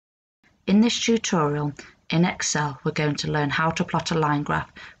In this tutorial, in Excel, we're going to learn how to plot a line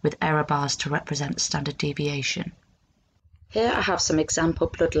graph with error bars to represent standard deviation. Here I have some example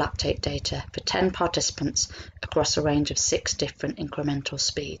blood lactate data for 10 participants across a range of 6 different incremental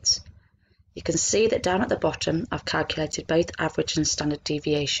speeds. You can see that down at the bottom I've calculated both average and standard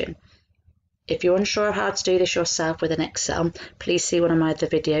deviation. If you're unsure of how to do this yourself within Excel, please see one of my other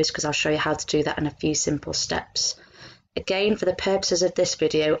videos because I'll show you how to do that in a few simple steps. Again, for the purposes of this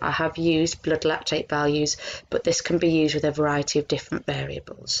video, I have used blood lactate values, but this can be used with a variety of different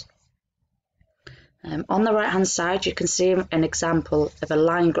variables. On the right hand side, you can see an example of a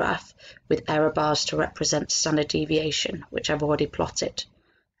line graph with error bars to represent standard deviation, which I've already plotted.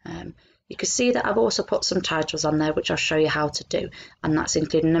 You can see that I've also put some titles on there, which I'll show you how to do, and that's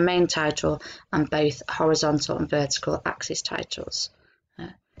including the main title and both horizontal and vertical axis titles.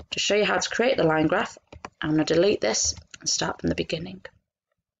 To show you how to create the line graph, I'm going to delete this and start from the beginning.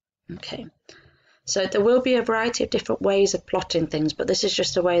 Okay, so there will be a variety of different ways of plotting things, but this is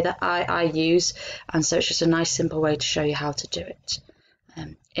just a way that I use, and so it's just a nice simple way to show you how to do it.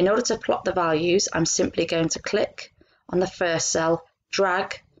 In order to plot the values, I'm simply going to click on the first cell,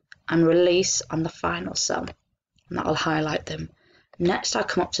 drag and release on the final cell, and that will highlight them. Next I'll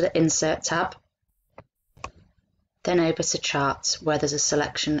come up to the Insert tab, then over to Charts, where there's a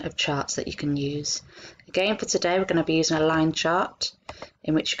selection of charts that you can use. Again, for today we're going to be using a line chart,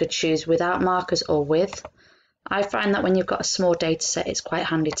 in which you could choose without markers or with. I find that when you've got a small data set, it's quite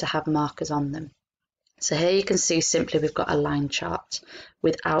handy to have markers on them. So here you can see simply we've got a line chart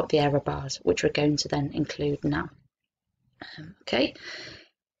without the error bars, which we're going to then include now. Okay,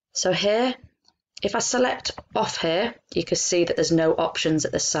 so here, if I select off here, you can see that there's no options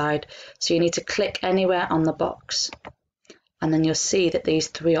at the side, so you need to click anywhere on the box, and then you'll see that these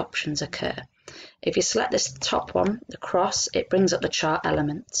 3 options occur. If you select this top one, the cross, it brings up the chart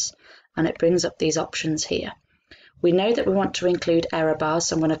elements, and it brings up these options here. We know that we want to include error bars,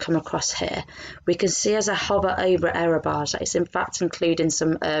 so I'm going to come across here. We can see as I hover over error bars that it's in fact including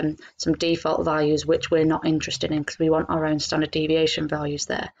some default values which we're not interested in because we want our own standard deviation values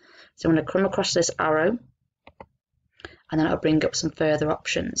there. So I'm going to come across this arrow, and then it'll bring up some further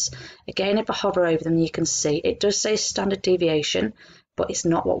options. Again, if I hover over them, you can see it does say standard deviation, but it's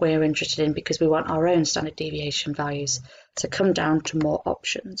not what we're interested in because we want our own standard deviation values. So come down to more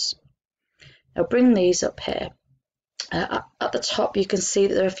options. I'll bring these up here. At the top, you can see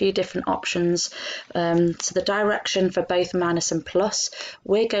that there are a few different options. So the direction for both minus and plus,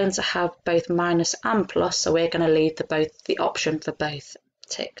 we're going to have both minus and plus, so we're going to leave the option for both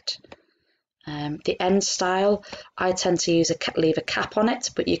ticked. The end style, I tend to leave a cap on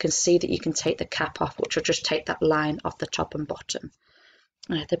it, but you can see that you can take the cap off, which will just take that line off the top and bottom.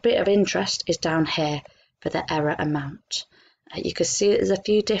 The bit of interest is down here for the error amount. You can see that there's a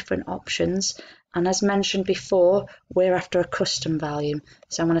few different options, and as mentioned before, we're after a custom value.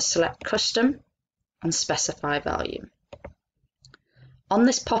 So I'm going to select custom and specify value. On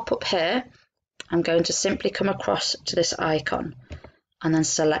this pop-up here, I'm going to simply come across to this icon and then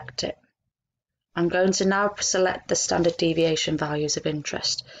select it. I'm going to now select the standard deviation values of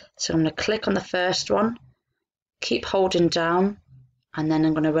interest. So I'm going to click on the first one, keep holding down, and then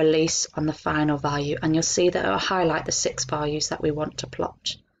I'm going to release on the final value, and you'll see that it will highlight the 6 values that we want to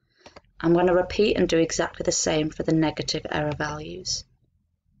plot. I'm going to repeat and do exactly the same for the negative error values.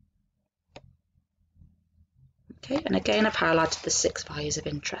 Okay, and again I've highlighted the 6 values of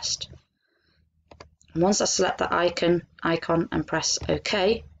interest. And once I select the icon and press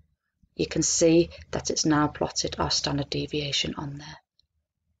OK, you can see that it's now plotted our standard deviation on there.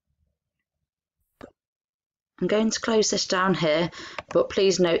 I'm going to close this down here, but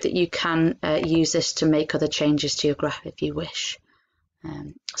please note that you can use this to make other changes to your graph if you wish.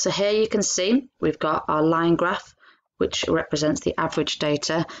 So here you can see we've got our line graph, which represents the average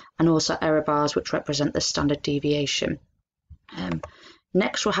data, and also error bars, which represent the standard deviation.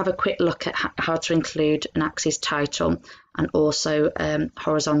 Next, we'll have a quick look at how to include an axis title and also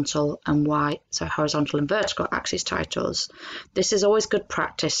horizontal and vertical axis titles. This is always good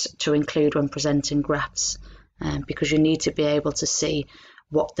practice to include when presenting graphs, because you need to be able to see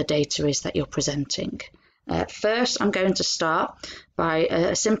what the data is that you're presenting. First, I'm going to start by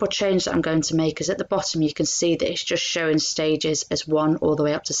a simple change that I'm going to make is at the bottom you can see that it's just showing stages as 1 all the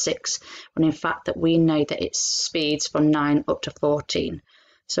way up to 6, when in fact that we know that it's speeds from 9 up to 14.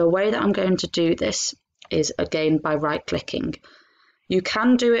 So a way that I'm going to do this is again by right clicking. You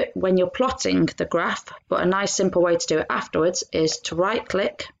can do it when you're plotting the graph, but a nice simple way to do it afterwards is to right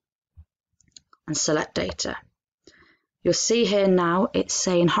click and select data. You'll see here now it's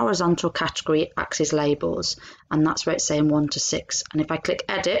saying horizontal category axis labels, and that's where it's saying 1 to 6. And if I click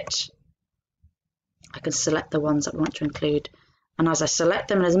edit, I can select the ones that we want to include. And as I select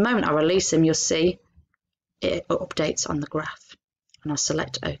them, and as the moment I release them, you'll see it updates on the graph. And I'll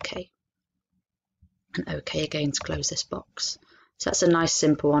select OK. And OK again to close this box. So that's a nice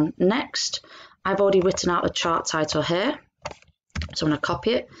simple one. Next, I've already written out the chart title here. So I'm going to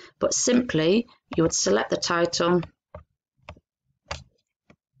copy it, but simply you would select the title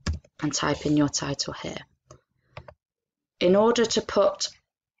and type in your title here. In order to put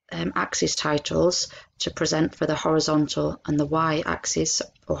axis titles to present for the horizontal and the y-axis,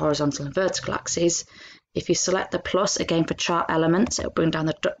 or horizontal and vertical axes, if you select the plus again for chart elements, it will bring down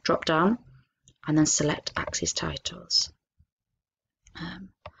the drop down and then select axis titles.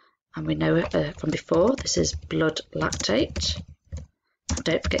 And we know from before, this is blood lactate.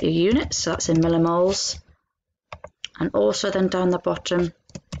 Don't forget your units, so that's in millimoles. And also then down the bottom,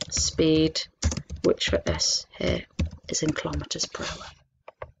 speed, which for us here is in kilometers per hour.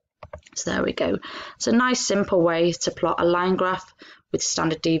 So there we go. It's a nice simple way to plot a line graph with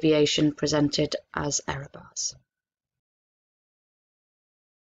standard deviation presented as error bars.